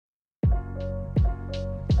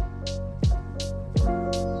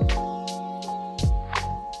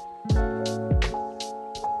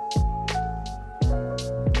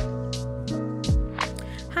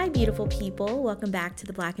beautiful people. Welcome back to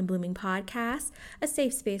the Black and Blooming podcast, a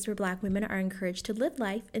safe space where Black women are encouraged to live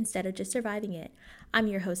life instead of just surviving it. I'm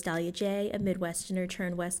your host, Dahlia J., a Midwesterner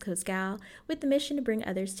turned West Coast gal with the mission to bring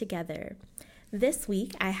others together. This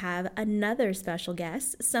week, I have another special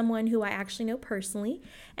guest, someone who I actually know personally,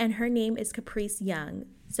 and her name is Caprice Young.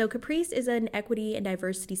 So Caprice is an equity and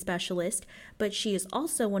diversity specialist, but she is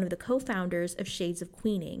also one of the co-founders of Shades of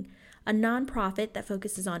Queening, a nonprofit that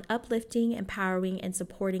focuses on uplifting, empowering, and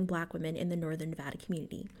supporting Black women in the Northern Nevada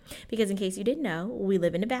community. Because in case you didn't know, we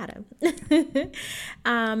live in Nevada.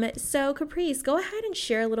 So Caprice, go ahead and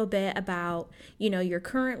share a little bit about, your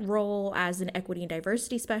current role as an equity and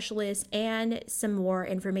diversity specialist and some more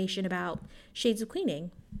information about Shades of Queening.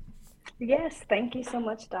 Yes, thank you so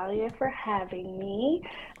much, Dahlia, for having me.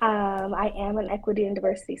 I am an equity and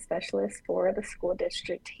diversity specialist for the school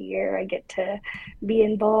district here. I get to be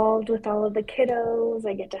involved with all of the kiddos.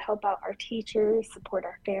 I get to help out our teachers, support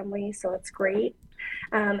our families, so it's great.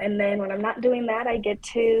 And then when I'm not doing that, I get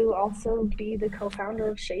to also be the co-founder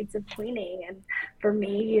of Shades of Queening. And for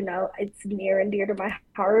me, it's near and dear to my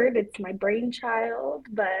heart. It's my brainchild,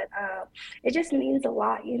 but it just means a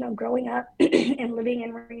lot, growing up and living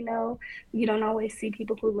in Reno. You don't always see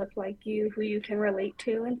people who look like you, who you can relate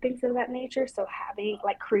to and things of that nature. So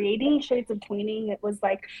creating Shades of Queening, it was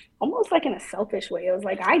almost in a selfish way. It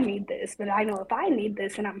was I need this, but I know if I need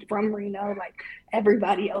this and I'm from Reno,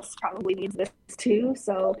 everybody else probably needs this too.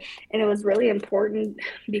 So, and it was really important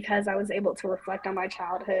because I was able to reflect on my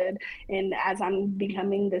childhood. And as I'm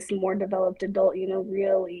becoming this more developed adult,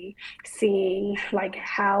 really seeing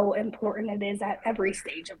how important it is at every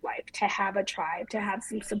stage of life to have a tribe, to have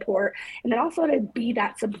some support, and then also to be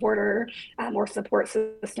that supporter or support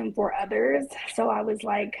system for others. So I was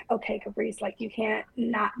okay, Caprice, you can't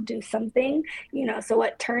not do something, so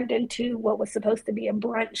it turned into what was supposed to be a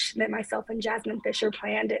brunch that myself and Jasmine Fisher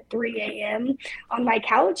planned at 3 a.m. on my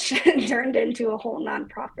couch turned into a whole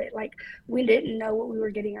nonprofit. We didn't know what we were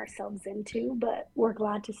getting ourselves into, but we're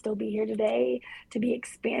glad to still be here today, to be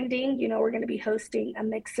expanding. We're going to be hosting a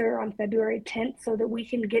mixer on February 10th so that we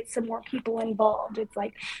can get some more people involved. It's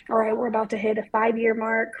all right, we're about to hit a 5-year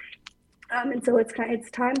mark. And so it's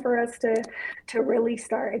time for us to really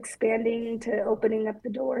start expanding, to opening up the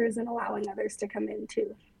doors and allowing others to come in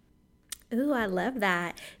too. Ooh, I love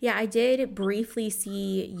that. Yeah, I did briefly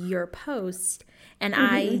see your post, and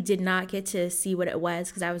I did not get to see what it was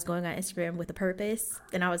because I was going on Instagram with a purpose.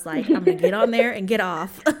 And I was like, I'm going to get on there and get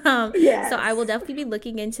off. Yes. So I will definitely be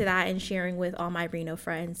looking into that and sharing with all my Reno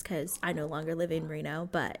friends because I no longer live in Reno,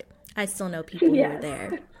 but I still know people who are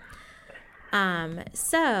there.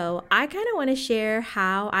 So I kind of want to share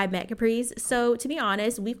how I met Caprice. So to be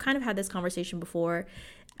honest, we've kind of had this conversation before.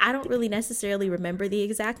 I don't really necessarily remember the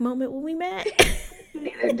exact moment when we met.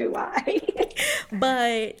 Neither do I.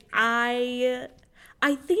 But I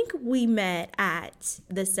think we met at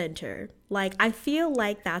the center. I feel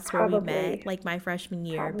like that's where we met, my freshman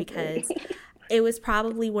year, because it was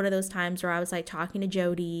probably one of those times where I was talking to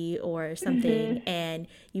Jody or something, and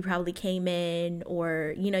you probably came in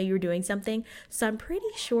or, you were doing something. So I'm pretty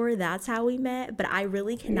sure that's how we met, but I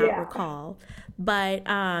really cannot recall. But,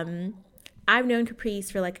 I've known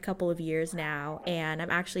Caprice for a couple of years now, and I'm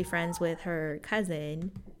actually friends with her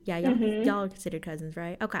cousin. Yeah, y'all are considered cousins,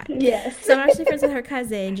 right? Okay. Yes. So I'm actually friends with her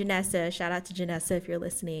cousin, Janessa. Shout out to Janessa if you're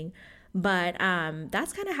listening. But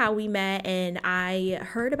that's kind of how we met, and I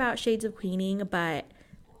heard about Shades of Queening, but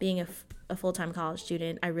being a full-time college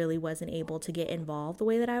student, I really wasn't able to get involved the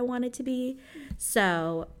way that I wanted to be.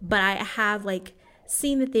 So, but I have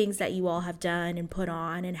seen the things that you all have done and put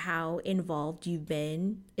on and how involved you've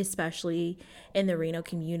been, especially in the Reno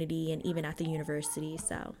community and even at the university.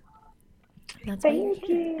 So that's why you're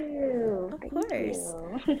here. Of course.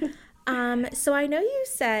 So I know you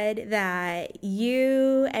said that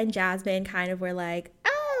you and Jasmine kind of were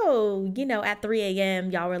at 3 a.m.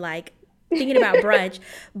 y'all were thinking about brunch,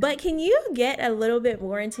 but can you get a little bit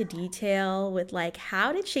more into detail with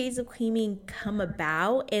how did Shades of Queening come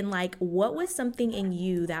about, and what was something in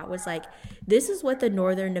you that was this is what the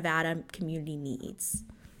Northern Nevada community needs?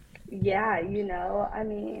 Yeah,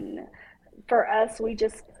 for us,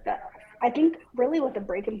 I think really what the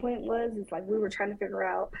breaking point was is we were trying to figure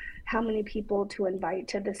out how many people to invite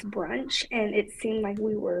to this brunch, and it seemed like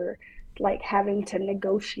we were having to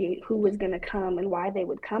negotiate who was going to come and why they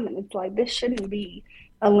would come. And it's this shouldn't be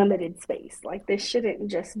a limited space. This shouldn't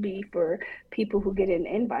just be for people who get an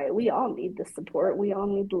invite. We all need the support. We all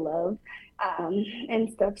need the love.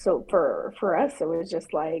 and stuff. So for us, it was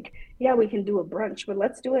just like, yeah, we can do a brunch, but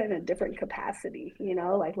let's do it in a different capacity,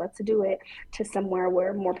 like let's do it to somewhere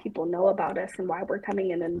where more people know about us and why we're coming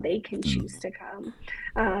in and they can choose to come.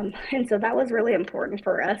 And so that was really important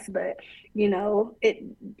for us. But,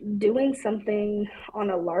 it doing something on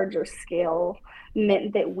a larger scale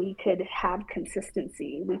meant that we could have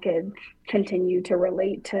consistency. We could continue to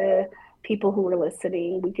relate to people who were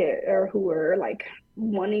listening, or who were like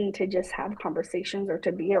wanting to just have conversations or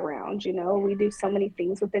to be around. We do so many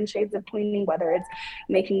things within Shades of Queening, whether it's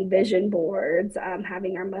making vision boards,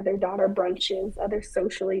 having our mother-daughter brunches, other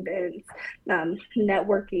social events,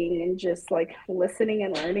 networking, and just like listening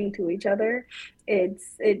and learning to each other.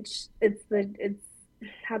 It's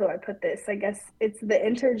how do I put this? I guess it's the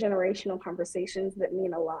intergenerational conversations that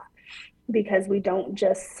mean a lot, because we don't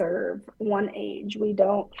just serve one age. We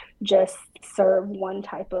don't just serve one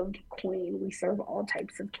type of queen. We serve all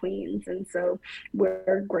types of queens. And so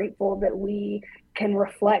we're grateful that we can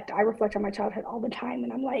reflect. I reflect on my childhood all the time,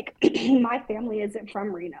 and I'm like, my family isn't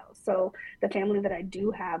from Reno. So the family that I do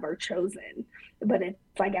have are chosen. But it's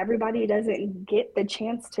like everybody doesn't get the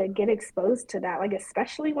chance to get exposed to that. Like,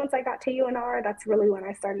 especially once I got to UNR, that's really when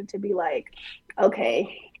I started to be like,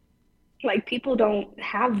 okay, like people don't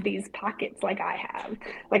have these pockets like I have.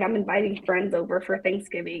 Like, I'm inviting friends over for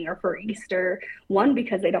Thanksgiving or for Easter, one,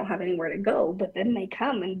 because they don't have anywhere to go, but then they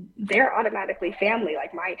come and they're automatically family.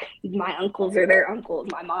 Like my uncles are their uncles.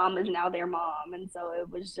 My mom is now their mom. And so it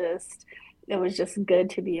was just good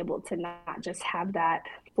to be able to not just have that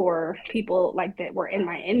for people like that were in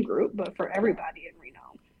my in group, but for everybody in Reno.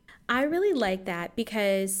 I really like that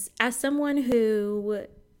because as someone who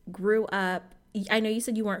grew up, I know you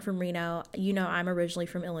said you weren't from Reno. I'm originally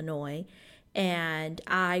from Illinois, and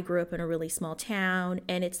I grew up in a really small town,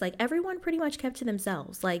 and it's like everyone pretty much kept to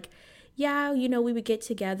themselves. Like, yeah, we would get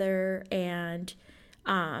together and,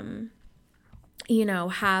 have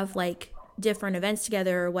like different events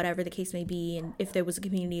together or whatever the case may be, and if there was a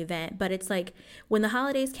community event. But it's like when the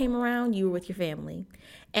holidays came around, you were with your family.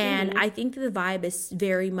 And I think that the vibe is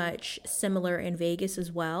very much similar in Vegas as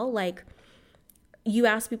well. Like, you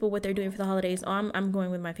ask people what they're doing for the holidays. Oh, I'm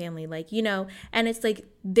going with my family. Like, and it's like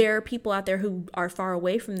there are people out there who are far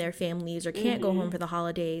away from their families or can't go home for the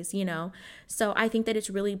holidays, So I think that it's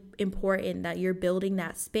really important that you're building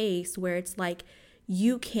that space where it's like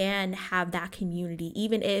you can have that community,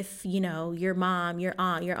 even if, your mom, your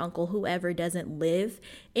aunt, your uncle, whoever doesn't live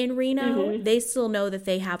in Reno, they still know that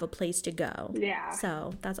they have a place to go. Yeah.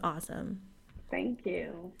 So that's awesome. Thank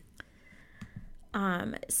you.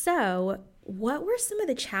 So what were some of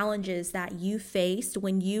the challenges that you faced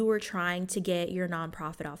when you were trying to get your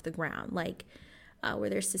nonprofit off the ground? Like, were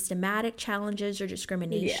there systematic challenges or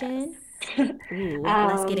discrimination? Yes. Ooh,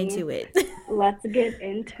 let's get into it. Let's get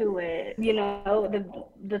into it.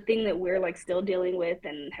 The thing that we're like still dealing with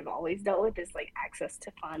and have always dealt with is like access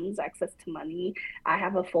to funds, access to money. I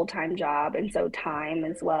have a full-time job, and so time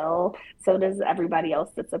as well. So does everybody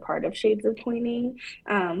else that's a part of Shades of Queening.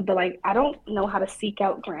 But like, I don't know how to seek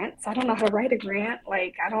out grants. I don't know how to write a grant.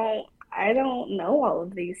 Like, I don't know all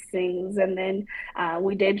of these things. And then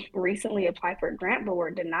we did recently apply for a grant, but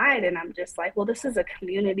we're denied. And I'm just like, well, this is a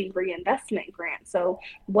community reinvestment grant. So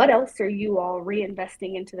what else are you all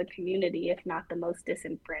reinvesting into the community, if not the most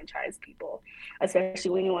disenfranchised people?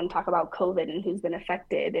 Especially when you want to talk about COVID and who's been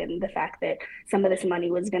affected, and the fact that some of this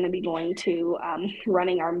money was going to be going to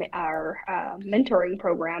running our mentoring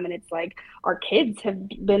program. And it's like our kids have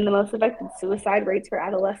been the most affected. Suicide rates for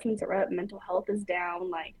adolescents are up. Mental health is down.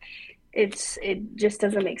 Like, it just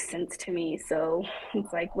doesn't make sense to me. So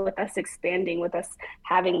it's like, with us expanding, with us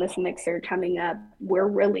having this mixer coming up, we're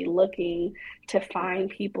really looking to find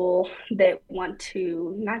people that want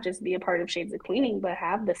to not just be a part of Shades of Queening, but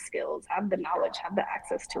have the skills, have the knowledge, have the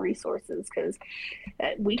access to resources, because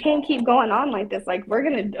we can't keep going on like this. Like,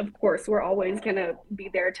 of course, we're always gonna be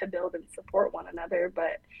there to build and support one another,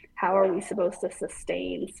 but how are we supposed to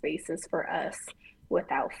sustain spaces for us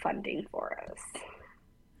without funding for us?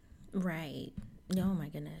 Right. Oh my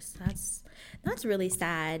goodness. That's really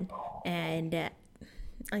sad. And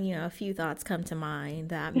a few thoughts come to mind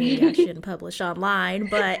that maybe I shouldn't publish online,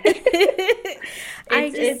 but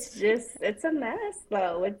it's a mess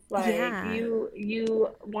though. It's like, yeah. you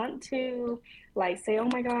want to like say, oh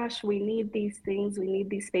my gosh, we need these things, we need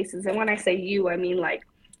these spaces. And when I say you, I mean like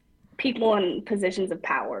people in positions of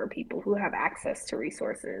power, people who have access to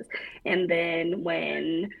resources. And then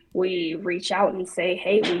when we reach out and say,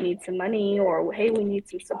 hey, we need some money, or hey, we need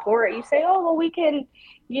some support, you say, oh, well, we can,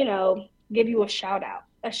 give you a shout out.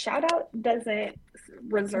 A shout out doesn't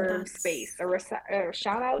Oh, reserve space. that's A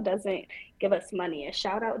shout out doesn't give us money. A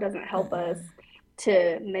shout out doesn't help us mm-mm.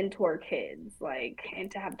 to mentor kids, like,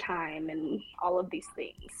 and to have time and all of these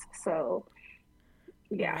things. So,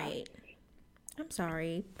 yeah. Right. I'm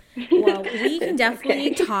sorry. Well, we can It's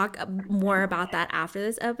definitely okay. talk more about that after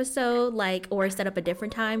this episode, like, or set up a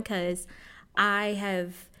different time because I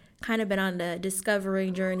have kind of been on the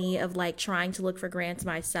discovering journey of like trying to look for grants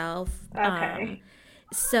myself. Okay.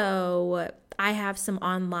 So I have some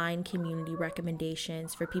online community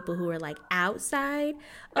recommendations for people who are like outside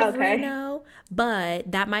of Okay. Reno,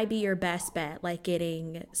 but that might be your best bet, like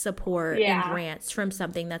getting support and Yeah. grants from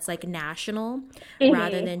something that's like national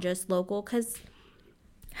rather Hmm. than just local because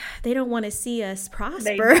they don't want to see us They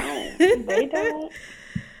prosper. don't. They don't.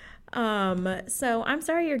 So I'm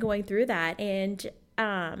sorry you're going through that. And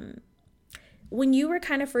um, when you were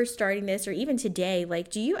kind of first starting this, or even today, like,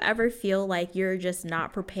 do you ever feel like you're just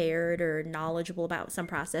not prepared or knowledgeable about some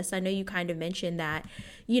process? I know you kind of mentioned that,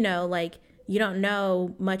 like, you don't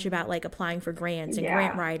know much about like applying for grants and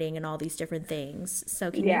grant Yeah. writing and all these different things.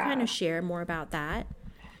 So, can you kind Yeah. of share more about that?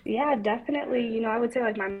 Yeah, definitely. I would say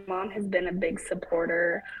like my mom has been a big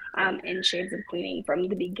supporter in Shades of Cleaning from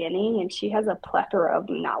the beginning, and she has a plethora of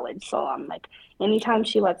knowledge. So I'm like, anytime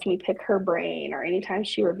she lets me pick her brain or anytime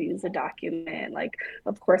she reviews a document, like,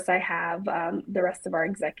 of course, I have the rest of our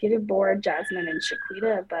executive board, Jasmine and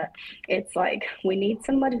Shaquita, but it's like we need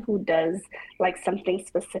somebody who does like something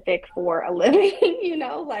specific for a living,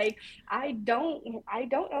 like I don't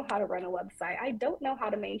know how to run a website. I don't know how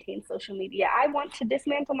to maintain social media. I want to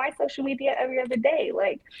dismantle my social media every other day.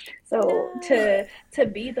 Like, so No. to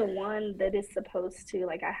be the one that is supposed to,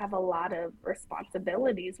 like, I have a lot of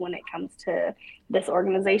responsibilities when it comes to this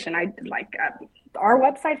organization. I like our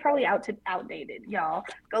website's probably outdated, y'all.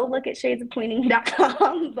 Go look at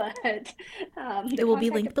shadesofcleaning.com, but the It will be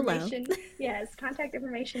contact linked below. information, yes, contact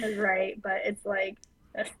information is right, but it's like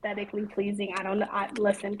aesthetically pleasing. I don't know.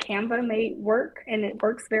 Listen, Canva may work and it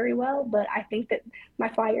works very well, but I think that my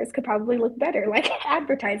flyers could probably look better, like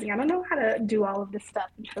advertising. I don't know how to do all of this stuff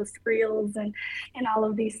and post reels and all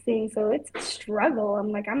of these things. So it's a struggle. I'm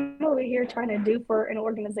like, I'm over here trying to do for an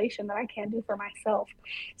organization that I can't do for myself.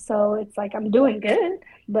 So it's like I'm doing good,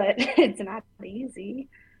 but it's not easy.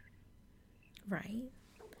 Right.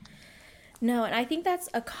 No, and I think that's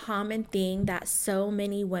a common thing that so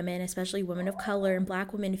many women, especially women of color and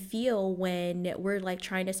black women, feel when we're like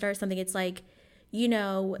trying to start something. It's like,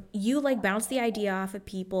 you like bounce the idea off of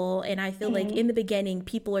people. And I feel like Mm-hmm. in the beginning,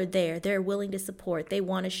 people are there, they're willing to support, they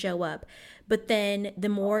want to show up. But then the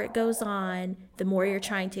more it goes on, the more you're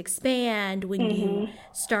trying to expand. When you Mm-hmm.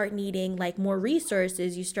 start needing like more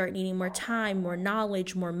resources, you start needing more time, more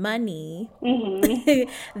knowledge, more money. Mm-hmm.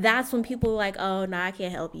 That's when people are like, oh, no, I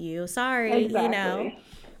can't help you. Sorry. Exactly.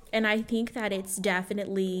 And I think that it's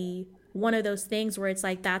definitely one of those things where it's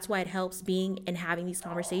like, that's why it helps being and having these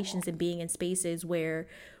conversations and being in spaces where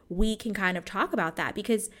we can kind of talk about that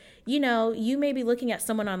because, you may be looking at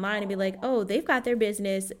someone online and be like, oh, they've got their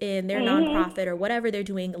business and their Mm-hmm. nonprofit or whatever they're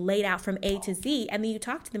doing laid out from A to Z. And then you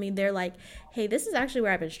talk to them and they're like, hey, this is actually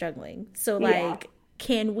where I've been struggling. So, Yeah, like,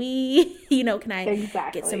 can we, can I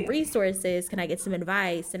get some exactly. resources? Can I get some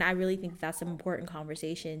advice? And I really think that's an important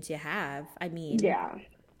conversation to have. I mean, Yeah.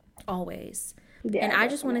 always. And Yeah, I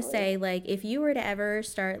just want to definitely. say, like, if you were to ever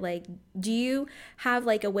start, like, do you have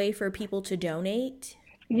like a way for people to donate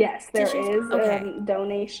Yes, to there Shades? is a Okay.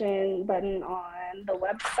 donation button on the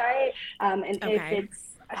website. And if Okay.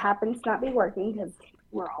 it's happens to not be working, because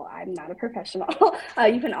I'm not a professional,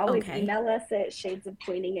 you can always Okay. email us at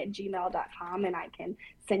shadesofcleaning@gmail.com and I can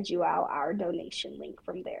send you out our donation link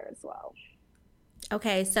from there as well.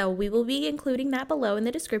 Okay, so we will be including that below in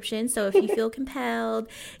the description. So if you feel compelled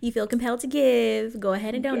to give, go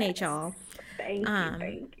ahead and donate, Yes. y'all. Thank you. Um,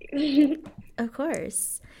 Thank you. of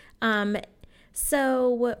course. Um,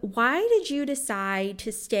 so why did you decide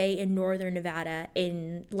to stay in Northern Nevada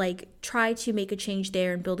and like try to make a change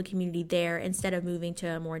there and build a community there instead of moving to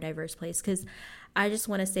a more diverse place? Because I just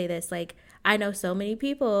want to say this, like, I know so many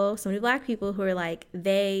people, so many black people who are like,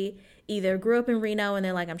 they either grew up in Reno and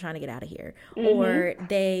they're like, I'm trying to get out of here, Hmm. or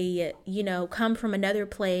they, come from another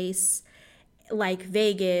place like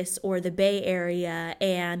Vegas or the Bay Area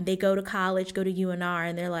and they go to college, go to UNR,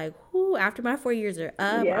 and they're like, whoo, after my 4 years are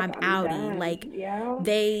up, Yep, I'm I'm outie. done. Like, Yeah.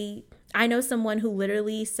 they, I know someone who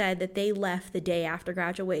literally said that they left the day after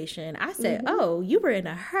graduation. I said, Hmm. oh, you were in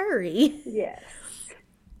a hurry. Yes.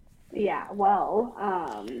 Yeah, well,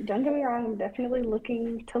 don't get me wrong, I'm definitely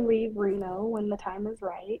looking to leave Reno when the time is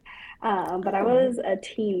right. But I Oh. was a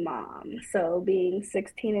teen mom. So being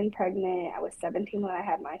 16 and pregnant, I was 17 when I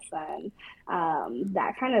had my son.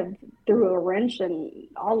 That kind of threw a wrench in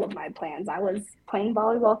all of my plans. I was playing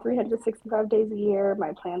volleyball 365 days a year.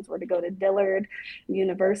 My plans were to go to Dillard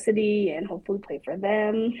University and hopefully play for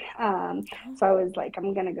them. So I was like,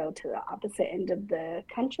 I'm going to go to the opposite end of the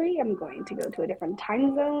country. I'm going to go to a different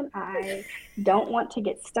time zone. I don't want to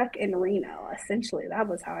get stuck in Reno. Essentially, that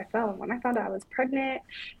was how I felt. When I found out I was pregnant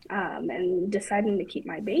and deciding to keep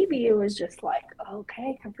my baby, it was just like,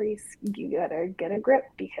 okay, Caprice, you gotta get a grip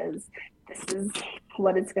because this is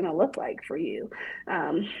what it's going to look like for you,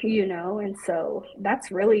 and so that's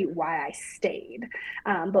really why I stayed.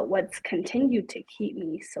 But what's continued to keep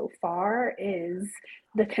me so far is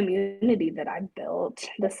the community that I built,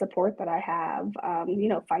 the support that I have,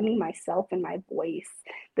 finding myself and my voice.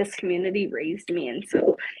 This community raised me. And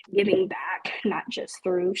so giving back, not just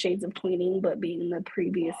through Shades of Queening, but being the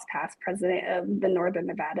previous past president of the Northern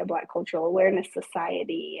Nevada Black Cultural Awareness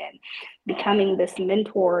Society and becoming this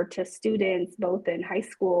mentor to students, both in high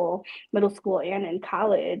school, middle school, and in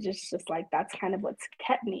college. It's just like that's kind of what's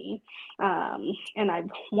kept me. And I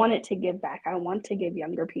wanted to give back. I want to give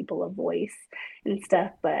younger people a voice and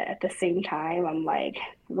stuff. But at the same time, I'm like,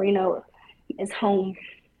 Reno is home.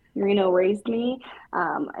 Reno raised me.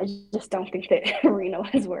 I just don't think that Reno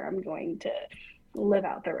is where I'm going to live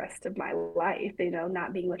out the rest of my life.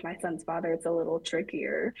 Not being with my son's father, it's a little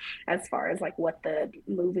trickier as far as like what the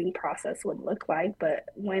moving process would look like. But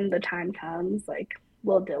when the time comes, like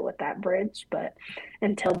we'll deal with that bridge. But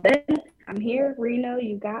until then, I'm here. Reno,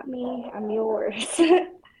 you got me. I'm yours.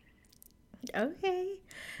 Okay.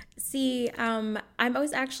 See, I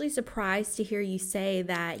was actually surprised to hear you say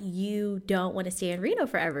that you don't want to stay in Reno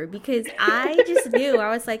forever because I just knew. I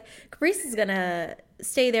was like, Caprice is gonna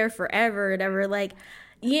stay there forever and ever. Like,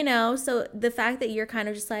 so the fact that you're kind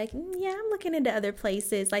of just like, yeah, I'm looking into other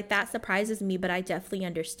places, like that surprises me, but I definitely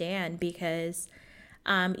understand because,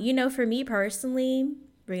 for me personally,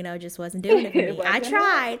 Reno just wasn't doing it for It me. I wasn't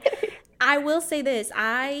tried. it. I will say this.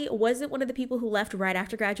 I wasn't one of the people who left right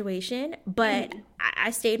after graduation, but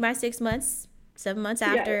I stayed my 6 months, 7 months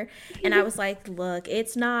Yeah. after, and I was like, look,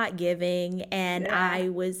 it's not giving. And Yeah. I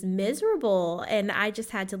was miserable and I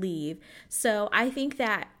just had to leave. So I think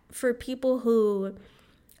that for people who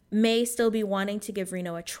may still be wanting to give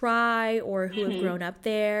Reno a try or who have grown up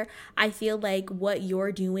there, I feel like what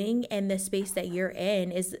you're doing and the space that you're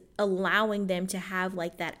in is allowing them to have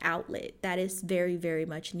like that outlet that is very, very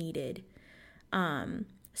much needed.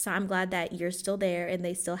 So I'm glad that you're still there and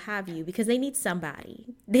they still have you because they need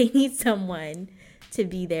somebody. They need someone to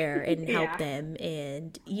be there and help Yeah. them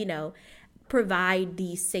and, provide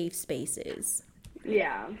these safe spaces.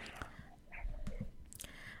 Yeah.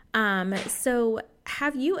 So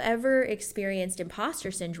have you ever experienced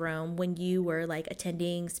imposter syndrome when you were like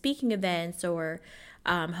attending speaking events or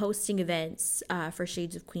hosting events for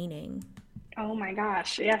Shades of Queening? Oh my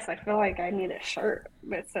gosh. Yes, I feel like I need a shirt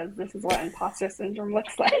that says this is what imposter syndrome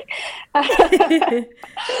looks like.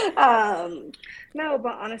 um, no,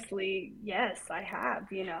 but honestly, yes, I have.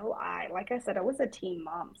 Like I said, I was a teen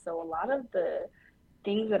mom, so a lot of the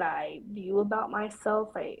things that I view about myself,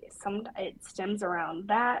 it stems around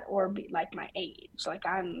that or like my age.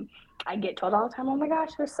 I get told all the time, "Oh my gosh,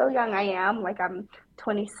 you're so young." I am. Like I'm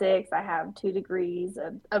 26. I have 2 degrees,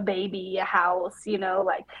 a baby, a house.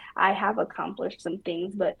 Like I have accomplished some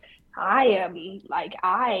things, but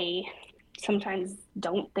I sometimes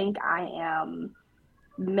don't think I am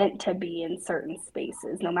meant to be in certain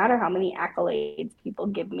spaces. No matter how many accolades people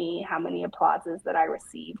give me, how many applauses that I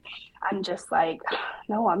receive, I'm just like,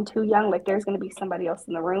 no, I'm too young. Like there's going to be somebody else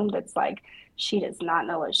in the room that's like, she does not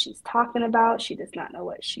know what she's talking about. She does not know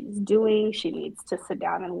what she's doing. She needs to sit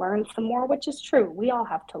down and learn some more, which is true. We all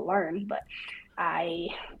have to learn, but I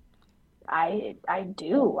I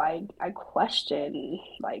question,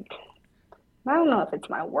 like, I don't know if it's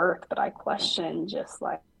my worth, but I question just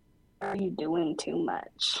like, are you doing too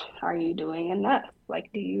much? Are you doing enough?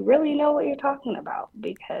 Like, do you really know what you're talking about?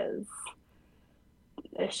 Because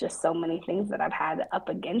there's just so many things that I've had up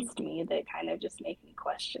against me that kind of just make me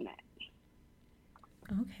question it.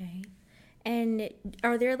 Okay. And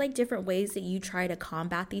are there like different ways that you try to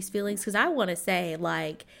combat these feelings? Because I want to say,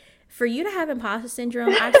 like, for you to have imposter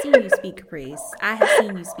syndrome, I've seen you speak, Caprice. I have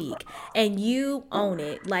seen you speak, and you own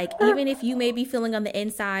it. Like, even if you may be feeling on the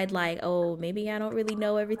inside, like, oh, maybe I don't really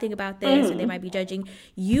know everything about this, or they Mm. might be judging,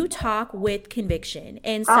 you talk with conviction.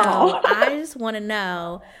 And so Oh, I just want to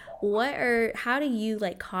know how do you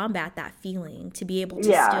like combat that feeling to be able to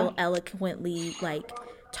yeah. still eloquently like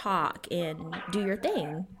talk and do your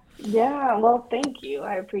thing? Yeah, well, thank you.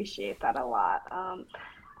 I appreciate that a lot.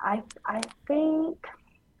 I think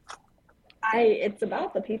it's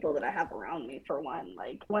about the people that I have around me, for one.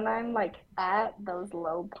 Like when I'm like at those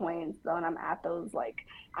low points, when I'm at those, like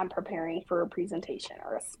I'm preparing for a presentation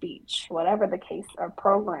or a speech, whatever the case, or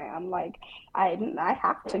program, like I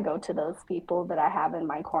have to go to those people that I have in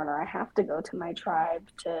my corner. I have to go to my tribe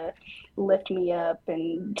to lift me up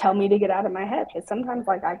and tell me to get out of my head, because sometimes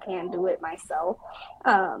like I can't do it myself.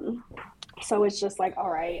 Um, so it's just like, all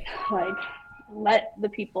right, like let the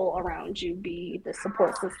people around you be the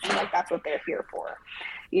support system. Like that's what they're here for,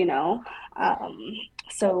 you know. um,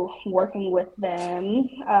 so working with them,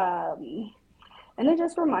 and then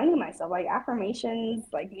just reminding myself, like affirmations,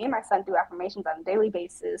 like me and my son do affirmations on a daily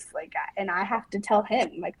basis, like, and I have to tell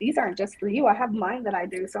him, like, these aren't just for you, I have mine that I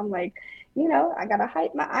do. So I'm like, I gotta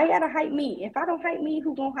hype me. If I don't hype me,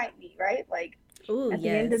 who gonna hype me, right? Like, Ooh, at the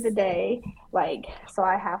end of the yes. day, like, so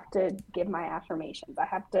I have to give my affirmations. I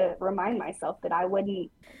have to remind myself that I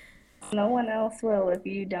wouldn't, no one else will. If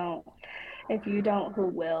you don't, who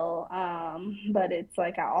will? But it's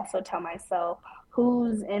like I also tell myself,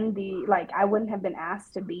 who's in the, like, I wouldn't have been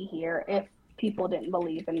asked to be here if people didn't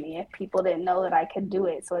believe in me, if people didn't know that I could do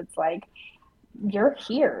it. So it's like, you're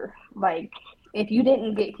here. Like, if you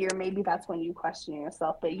didn't get here, maybe that's when you question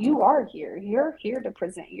yourself. But you are here. You're here to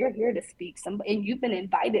present. You're here to speak. And you've been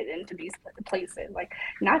invited into these places. Like,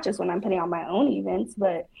 not just when I'm putting on my own events,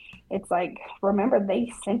 but it's like, remember,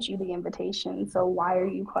 they sent you the invitation. So why are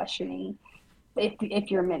you questioning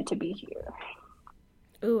if you're meant to be here?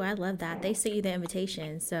 Ooh, I love that. They sent you the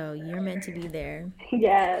invitation, so you're meant to be there.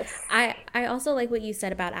 Yes. I also like what you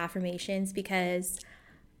said about affirmations because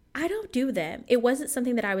I don't do them. It wasn't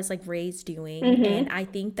something that I was like raised doing. And Mm-hmm. I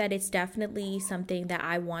think that it's definitely something that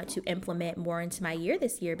I want to implement more into my year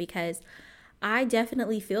this year because I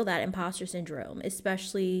definitely feel that imposter syndrome,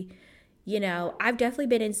 especially, I've definitely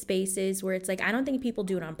been in spaces where it's like, I don't think people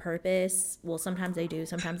do it on purpose. Well, sometimes they do,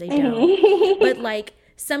 sometimes they don't. But Mm-hmm. like,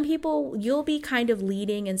 some people, you'll be kind of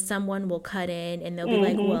leading and someone will cut in and they'll be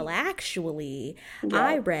like, Mm-hmm. well, actually,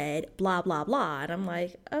 I Yep. read blah, blah, blah. And I'm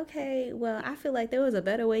like, okay, well, I feel like there was a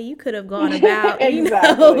better way you could have gone about,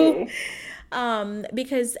 Exactly.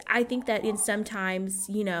 because I think that in sometimes,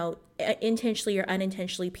 intentionally or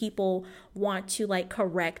unintentionally, people want to like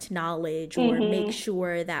correct knowledge or make Mm-hmm.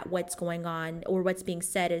 sure that what's going on or what's being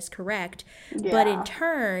said is correct. But in Yeah.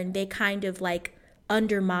 turn, they kind of like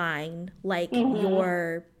undermine like Mm-hmm.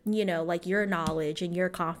 your knowledge and your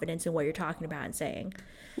confidence in what you're talking about and saying.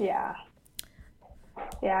 Yeah.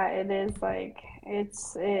 Yeah, it is like,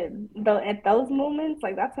 though at those moments,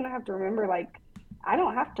 like that's when I have to remember, like, I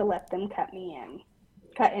don't have to let them cut me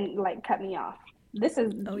off. This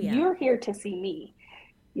is, Oh, yeah. you're here to see me.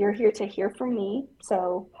 You're here to hear from me.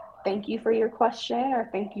 So thank you for your question, or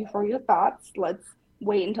thank you for your thoughts. Let's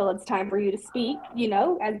wait until it's time for you to speak.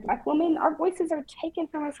 As Black women, our voices are taken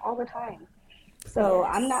from us all the time. So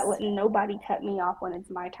I'm not Yes. letting nobody cut me off when it's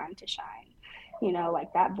my time to shine.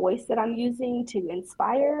 Like that voice that I'm using to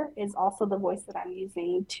inspire is also the voice that I'm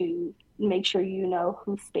using to make sure you know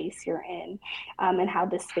whose space you're in, and how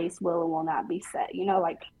this space will and will not be set.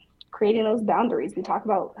 Like creating those boundaries. We talk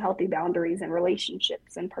about healthy boundaries in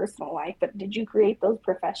relationships and personal life, but did you create those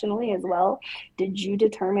professionally as well? Did you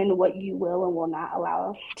determine what you will and will not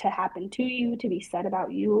allow to happen to you, to be said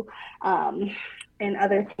about you, um, and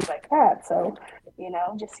other things like that? So,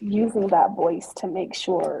 just using that voice to make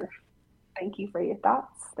sure, thank you for your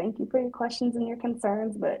thoughts, thank you for your questions and your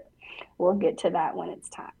concerns, but we'll get to that when it's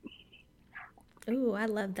time. Ooh, I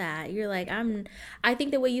love that. You're like, I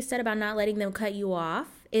think the way you said about not letting them cut you off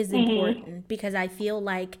is Mm-hmm. important because I feel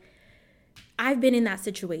like I've been in that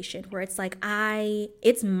situation where it's like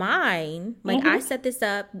it's mine. Like I Mm-hmm. set this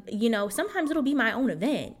up, sometimes it'll be my own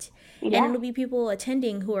event and Yeah. it'll be people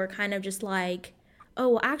attending who are kind of just like, "Oh,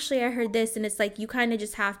 well, actually I heard this." And it's like you kind of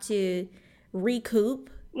just have to recoup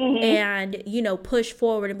Mm-hmm. and, push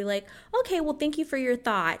forward and be like, "Okay, well, thank you for your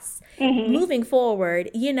thoughts." Mm-hmm. Moving forward,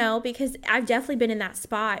 because I've definitely been in that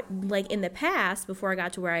spot like in the past before I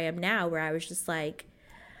got to where I am now where I was just like,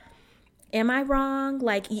 am I wrong?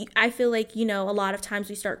 Like, I feel like, a lot of times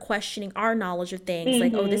we start questioning our knowledge of things.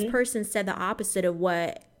 Like, oh, this Mm-hmm. person said the opposite of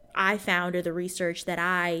what I found or the research that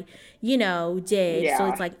I, did. So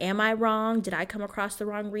it's Yeah. like, am I wrong? Did I come across the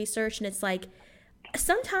wrong research? And it's like,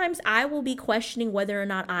 sometimes I will be questioning whether or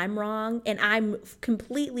not I'm wrong and I'm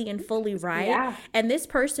completely and fully right. Yeah. And this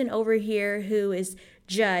person over here who is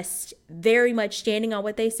just very much standing on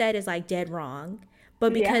what they said is like dead wrong.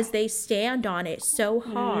 But Yeah. because they stand on it so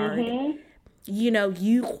hard, Mm-hmm.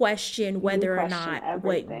 you question You whether or question not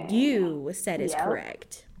what everything. you said is Yep.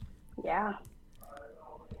 correct. Yeah.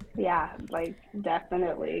 Yeah. Like,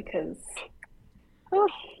 definitely. Because Oh,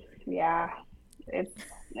 yeah. It's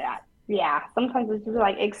yeah, yeah. Sometimes it's just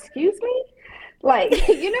like, excuse me, like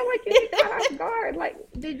like you get caught off guard. Like,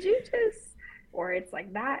 did you just? Or it's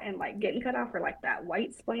like that, and like getting cut off, or like that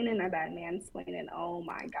white splaining or that mansplaining. Oh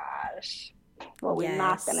my gosh, what we're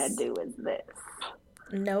not gonna Yes. do is this.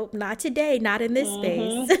 Nope, not today, not in this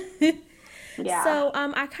space. Mhm. Yeah. So,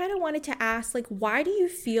 I kind of wanted to ask, like, why do you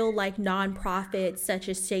feel like nonprofits such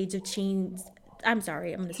as Shades of Teens? I'm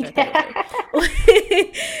sorry, I'm going to start that over.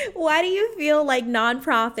 Why do you feel like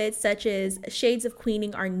nonprofits such as Shades of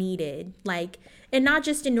Queening are needed? Like, and not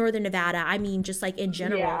just in Northern Nevada, I mean, just like in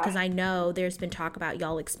general, Yeah. because I know there's been talk about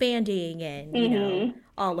y'all expanding and, Mhm.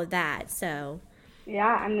 all of that. So,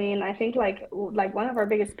 Yeah, I mean, I think like one of our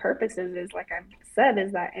biggest purposes is, like I've said,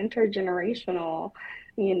 is that intergenerational,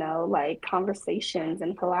 like conversations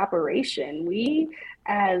and collaboration. We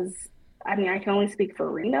as I mean, I can only speak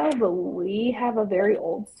for Reno, but we have a very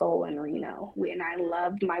old soul in Reno. And I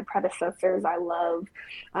loved my predecessors. I love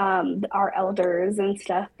our elders and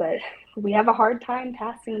stuff, but we have a hard time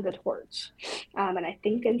passing the torch. And I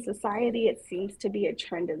think in society, it seems to be a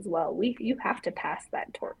trend as well. You have to pass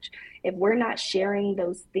that torch. If we're not sharing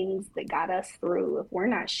those things that got us through, if we're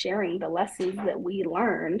not sharing the lessons that we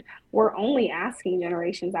learned, we're only asking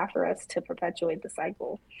generations after us to perpetuate the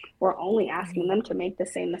cycle. We're only asking them to make the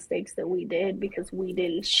same mistakes that we did because we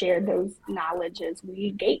didn't share those knowledges.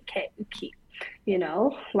 We gatekeep,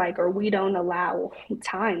 like, or we don't allow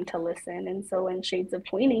time to listen. And so in Shades of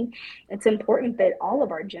Queening, it's important that all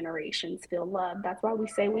of our generations feel loved. That's why we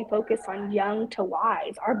say we focus on young to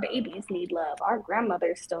wise. Our babies need love. Our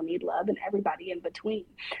grandmothers still need love, and everybody in between.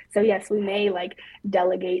 So yes, we may like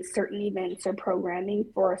delegate certain events or programming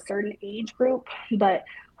for a certain age group, but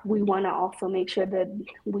we want to also make sure that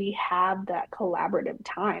we have that collaborative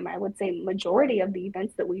time. I would say majority of the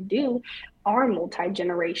events that we do are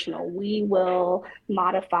multi-generational. We will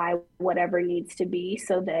modify whatever needs to be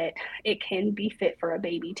so that it can be fit for a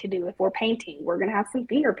baby to do. If we're painting, we're going to have some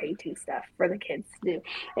finger painting stuff for the kids to do.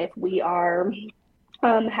 If we are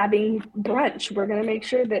having brunch, we're going to make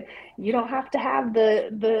sure that you don't have to have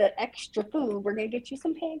the extra food. We're going to get you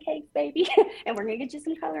some pancakes, baby, and we're going to get you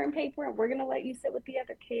some coloring paper, and we're going to let you sit with the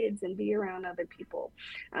other kids and be around other people.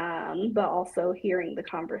 But also hearing the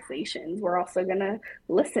conversations. We're also going to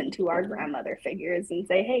listen to our grandmother figures and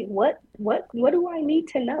say, hey, what do I need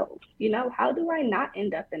to know? How do I not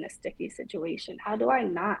end up in a sticky situation? How do I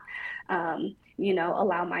not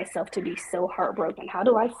allow myself to be so heartbroken? How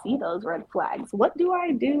do I see those red flags? What do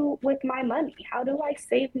I do with my money? How do I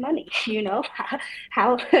save money?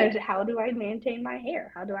 How do I maintain my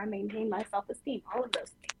hair? How do I maintain my self-esteem? All of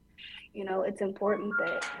those things. It's important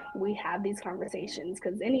that we have these conversations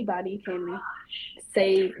because anybody can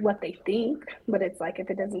say what they think, but it's like if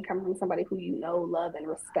it doesn't come from somebody who love and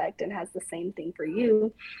respect and has the same thing for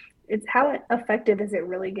you, it's how effective is it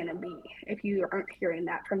really going to be if you aren't hearing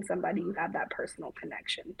that from somebody you have that personal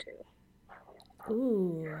connection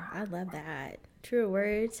ooh, I love that. True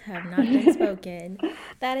words have not been spoken.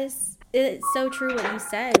 It's so true what you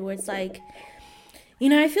said, where it's like,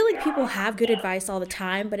 I feel like people have good advice all the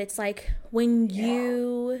time, but it's like when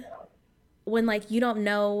like you don't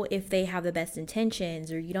know if they have the best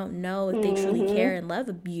intentions or you don't know if they truly care and love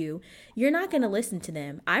you, you're not going to listen to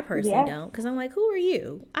them. I personally Yes. don't, because I'm like, who are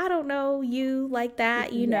you? I don't know you like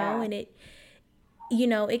that, Yeah. and it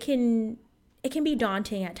can be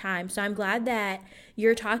daunting at times. So I'm glad that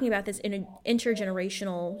you're talking about this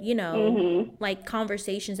intergenerational, like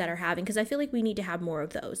conversations that are having, because I feel like we need to have more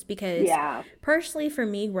of those. Because Yeah. personally, for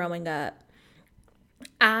me growing up,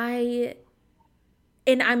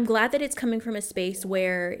 and I'm glad that it's coming from a space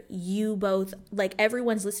where you both, like,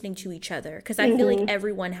 everyone's listening to each other, because I feel like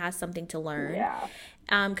everyone has something to learn. Yeah.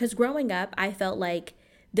 Because growing up, I felt like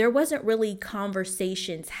there wasn't really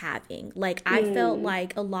conversations having. Like, I felt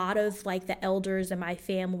like a lot of, like, the elders in my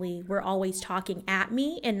family were always talking at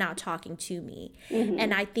me and not talking to me.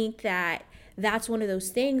 And I think that that's one of those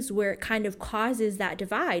things where it kind of causes that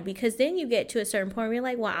divide, because then you get to a certain point where you're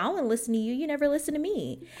like, well, I don't want to listen to you. You never listen to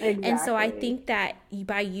me. Exactly. And so I think that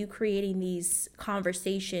by you creating these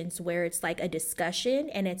conversations where it's like a discussion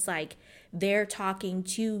and it's like they're talking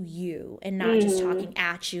to you and not just talking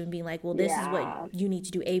at you and being like, well, this is what you need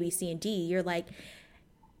to do, A, B, C, and D. You're like,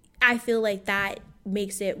 I feel like that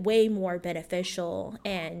makes it way more beneficial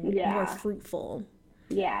and more fruitful.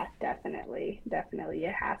 Yeah, definitely. Definitely.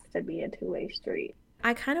 It has to be a two-way street.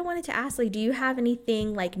 I kind of wanted to ask, like, do you have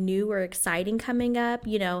anything like new or exciting coming up?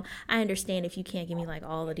 I understand if you can't give me like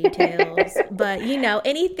all the details, but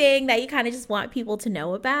anything that you kind of just want people to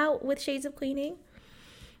know about with Shades of Queening?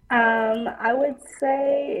 I would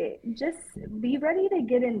say just be ready to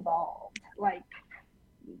get involved. Like,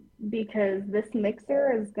 because this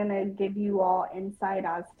mixer is going to give you all insight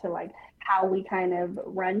as to like how we kind of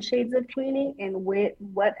run Shades of Queenie and with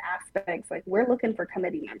what aspects. Like, we're looking for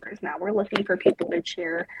committee members now. We're looking for people to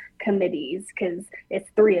chair committees because it's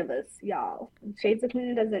three of us, y'all. Shades of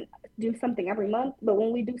Queenie doesn't do something every month, but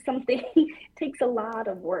when we do something, it takes a lot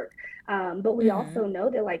of work. But we also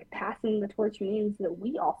know that like passing the torch means that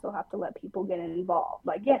we also have to let people get involved.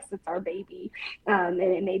 Like, yes, it's our baby, and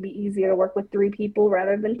it may be easier to work with 3 people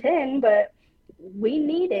rather than 10, but we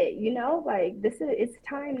need it, like it's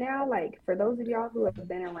time now. Like, for those of y'all who have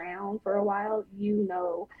been around for a while,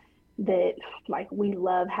 that like we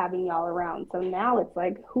love having y'all around. So now it's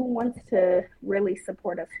like, who wants to really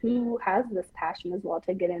support us? Who has this passion as well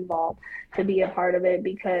to get involved, to be a part of it?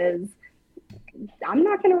 Because I'm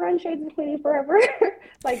not gonna run Shades of Queenie forever.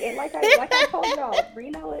 like I told y'all,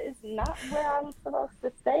 Reno is not where I'm supposed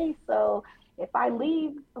to stay. So if I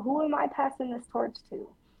leave, who am I passing this torch to?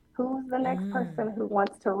 Who's the next person who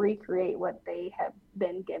wants to recreate what they have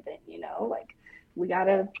been given? Like, we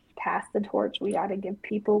gotta pass the torch. We gotta give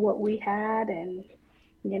people what we had, and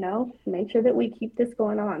make sure that we keep this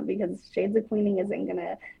going on, because Shades of Queening isn't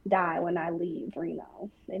gonna die when I leave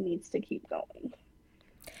Reno. It needs to keep going.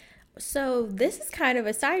 So this is kind of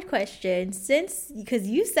a side question, because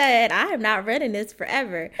you said I am not running this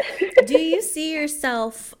forever. Do you see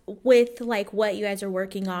yourself with like what you guys are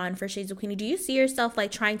working on for Shades of Queenie? Do you see yourself like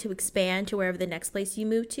trying to expand to wherever the next place you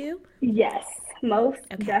move to? Yes, most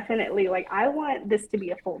definitely. Like, I want this to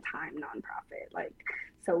be a full-time nonprofit. Like,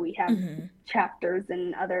 so we have chapters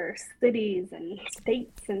in other cities and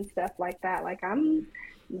states and stuff like that. Like, I'm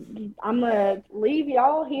gonna leave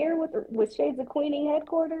y'all here with Shades of Queenie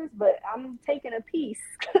headquarters, but I'm taking a piece,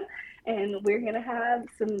 and we're gonna have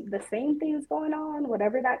the same things going on,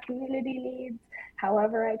 whatever that community needs,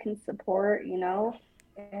 however I can support,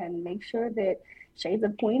 and make sure that Shades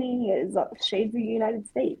of Queenie is Shades of the United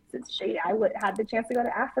States. It's shade. I would have the chance to go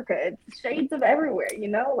to Africa. It's shades of everywhere.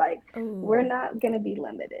 Like, we're not gonna be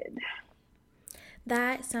limited.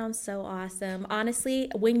 That sounds so awesome.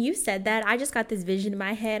 Honestly, when you said that, I just got this vision in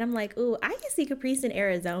my head. I'm like, ooh, I can see Caprice in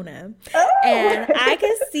Arizona. Oh! And I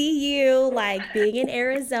can see you like being in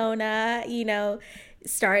Arizona,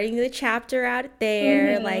 starting the chapter out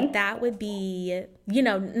there. Like, that would be,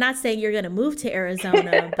 not saying you're going to move to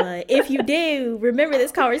Arizona, but if you do, remember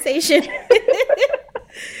this conversation.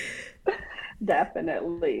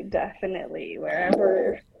 Definitely.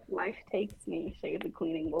 Wherever life takes me, Shades of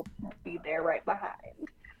Queening will be there right behind.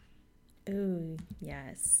 Ooh,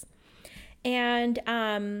 yes. And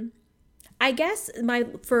I guess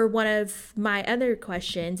for one of my other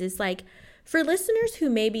questions is like, for listeners who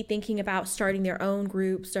may be thinking about starting their own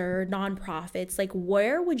groups or nonprofits, like,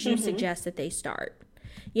 where would you suggest that they start?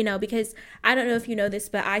 Because I don't know if you know this,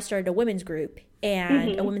 but I started a women's group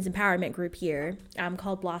and a women's empowerment group here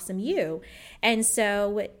called Blossom U. And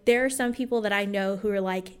so there are some people that I know who are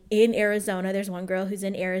like in Arizona. There's one girl who's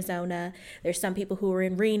in Arizona. There's some people who are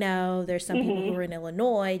in Reno. There's some people who are in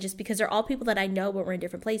Illinois, just because they're all people that I know, but we're in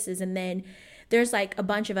different places. And then there's like a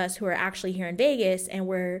bunch of us who are actually here in Vegas, and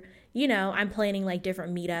we're, I'm planning like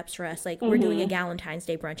different meetups for us. Like, we're doing a Galentine's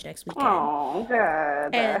Day brunch next weekend. Oh,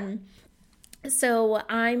 good. And so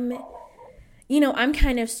I'm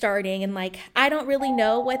kind of starting, and like, I don't really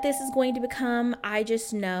know what this is going to become. I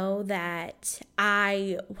just know that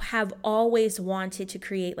I have always wanted to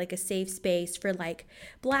create like a safe space for like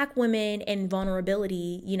Black women and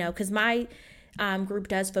vulnerability, because my group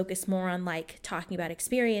does focus more on like talking about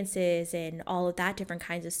experiences and all of that different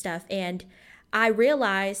kinds of stuff. And I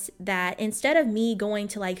realized that instead of me going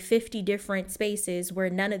to like 50 different spaces where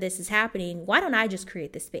none of this is happening, why don't I just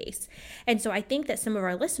create the space? And so I think that some of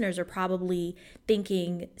our listeners are probably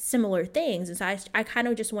thinking similar things. And so I kind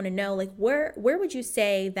of just want to know, like, where would you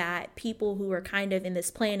say that people who are kind of in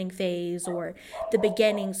this planning phase or the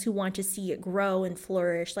beginnings, who want to see it grow and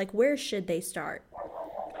flourish, like, where should they start?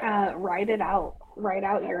 Write it out. Write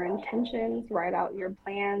out your intentions, write out your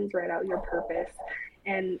plans, write out your purpose,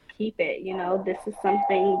 and keep it. This is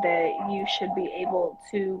something that you should be able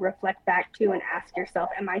to reflect back to and ask yourself,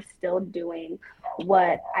 am I still doing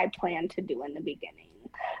what I planned to do in the beginning?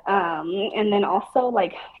 And then also,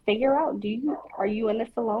 like, figure out, are you in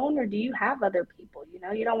this alone, or do you have other people?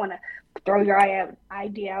 You don't want to throw your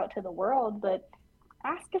idea out to the world, but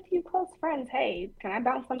ask a few close friends, hey, can I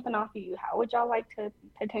bounce something off of you? How would y'all like to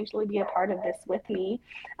potentially be a part of this with me?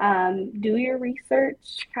 Do your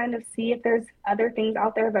research, kind of see if there's other things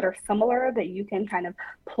out there that are similar that you can kind of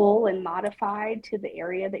pull and modify to the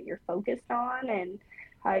area that you're focused on, and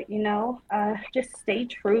Just stay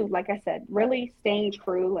true. Like I said, really staying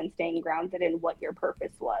true and staying grounded in what your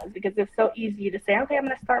purpose was, because it's so easy to say, okay, I'm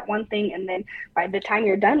going to start one thing, and then by the time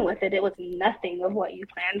you're done with it, it was nothing of what you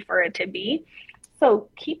planned for it to be. So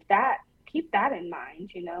keep that in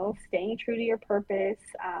mind, staying true to your purpose,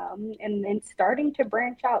 and then starting to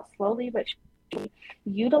branch out slowly but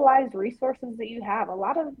utilize resources that you have. A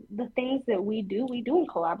lot of the things that we do in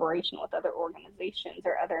collaboration with other organizations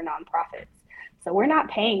or other nonprofits. So we're not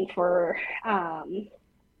paying for a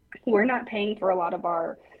lot of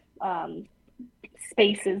our um,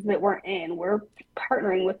 spaces that we're in. We're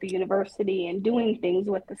partnering with the university and doing things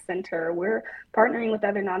with the center. We're partnering with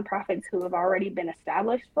other nonprofits who have already been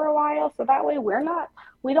established for a while. So that way we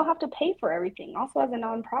don't have to pay for everything. Also, as a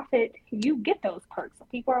nonprofit, you get those perks. So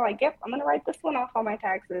people are like, yep, I'm going to write this one off on my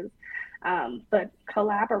taxes. But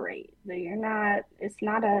collaborate. It's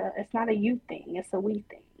not a you thing. It's a we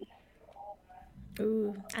thing.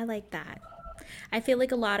 Ooh, I like that. I feel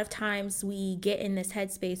like a lot of times we get in this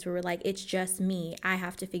headspace where we're like, it's just me. I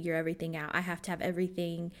have to figure everything out. I have to have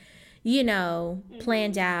everything,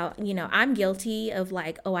 planned out. I'm guilty of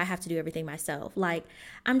like, oh, I have to do everything myself. Like,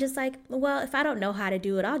 I'm just like, well, if I don't know how to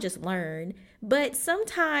do it, I'll just learn. But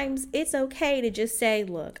sometimes it's okay to just say,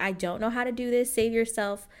 look, I don't know how to do this. Save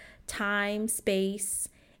yourself time, space,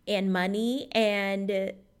 and money.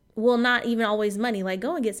 And well, not even always money, like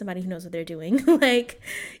go and get somebody who knows what they're doing.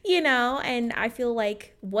 And I feel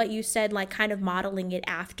like what you said, like kind of modeling it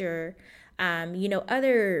after,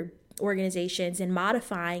 other organizations and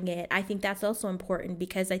modifying it, I think that's also important,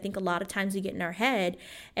 because I think a lot of times we get in our head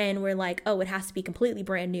and we're like, oh, it has to be completely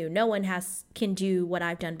brand new. No one can do what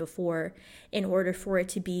I've done before in order for it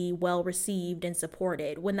to be well received and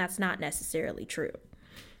supported, when that's not necessarily true.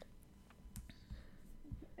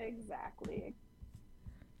 Exactly.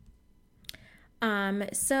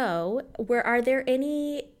 So are there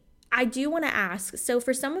any, I do want to ask, so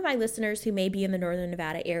for some of my listeners who may be in the Northern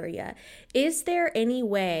Nevada area, is there any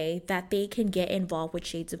way that they can get involved with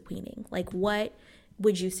Shades of Queening? Like, what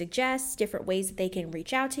would you suggest, different ways that they can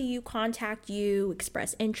reach out to you, contact you,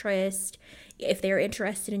 express interest, if they're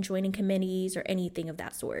interested in joining committees or anything of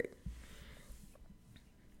that sort?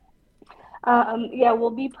 Yeah, we'll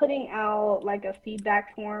be putting out like a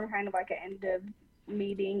feedback form, kind of like an end of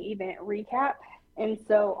meeting event recap. And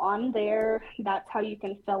so on there, that's how you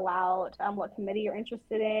can fill out what committee you're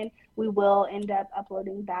interested in. We will end up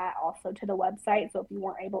uploading that also to the website. So if you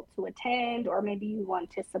weren't able to attend, or maybe you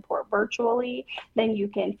want to support virtually, then you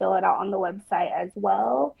can fill it out on the website as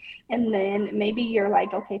well. And then maybe you're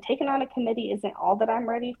like, okay, taking on a committee isn't all that I'm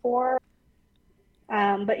ready for.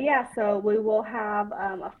 But yeah, so we will have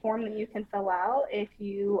a form that you can fill out if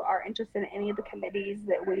you are interested in any of the committees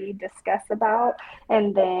that we discuss about,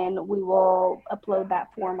 and then we will upload that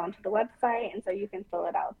form onto the website, and so you can fill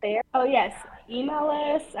it out there. Oh yes, email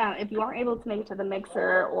us if you aren't able to make it to the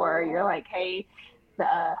mixer, or you're like, hey,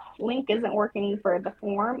 the link isn't working for the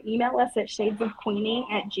form. Email us at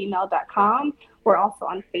shadesofqueening@gmail.com. We're also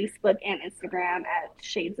on Facebook and Instagram at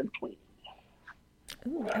Shades of Queening.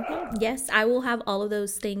 Ooh, okay. Yes, I will have all of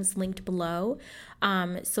those things linked below.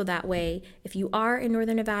 So that way, if you are in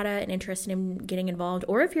Northern Nevada and interested in getting involved,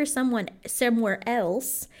 or if you're someone somewhere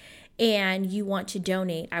else and you want to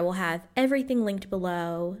donate, I will have everything linked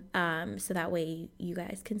below. So that way you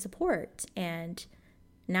guys can support. And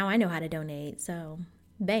now I know how to donate. So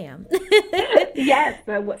bam. Yes,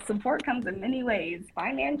 what support comes in many ways.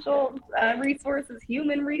 Financial resources,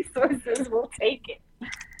 human resources, we'll take it.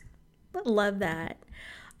 Love that.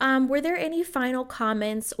 Were there any final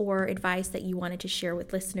comments or advice that you wanted to share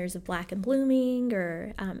with listeners of Black and Blooming,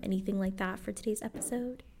 or anything like that for today's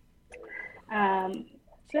episode?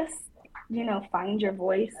 Just, find your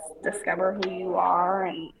voice, discover who you are,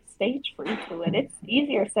 and stay true to it. It's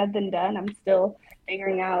easier said than done. I'm still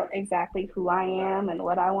figuring out exactly who I am and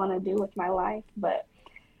what I want to do with my life, but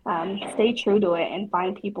stay true to it and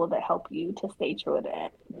find people that help you to stay true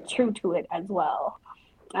to it as well.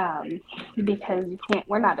 Because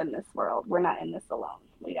we're not in this world. We're not in this alone.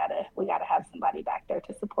 We gotta have somebody back there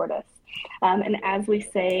to support us. And as we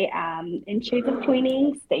say, in Shades of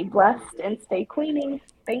Queening, stay blessed and stay queening.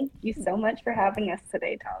 Thank you so much for having us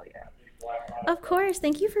today, Talia. Of course.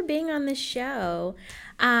 Thank you for being on this show.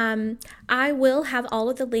 I will have all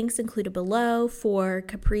of the links included below for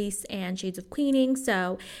Caprice and Shades of Queening.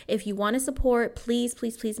 So if you want to support, please,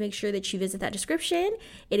 please, please make sure that you visit that description.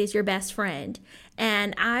 It is your best friend.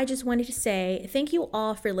 And I just wanted to say thank you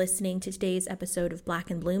all for listening to today's episode of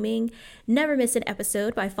Black and Blooming. Never miss an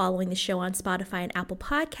episode by following the show on Spotify and Apple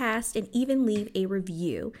Podcasts, and even leave a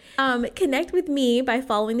review. Connect with me by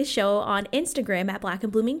following the show on Instagram at Black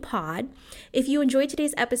and Blooming Pod. If you enjoyed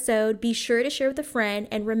today's episode, be sure to share with a friend,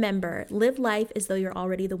 and remember, live life as though you're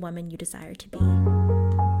already the woman you desire to be.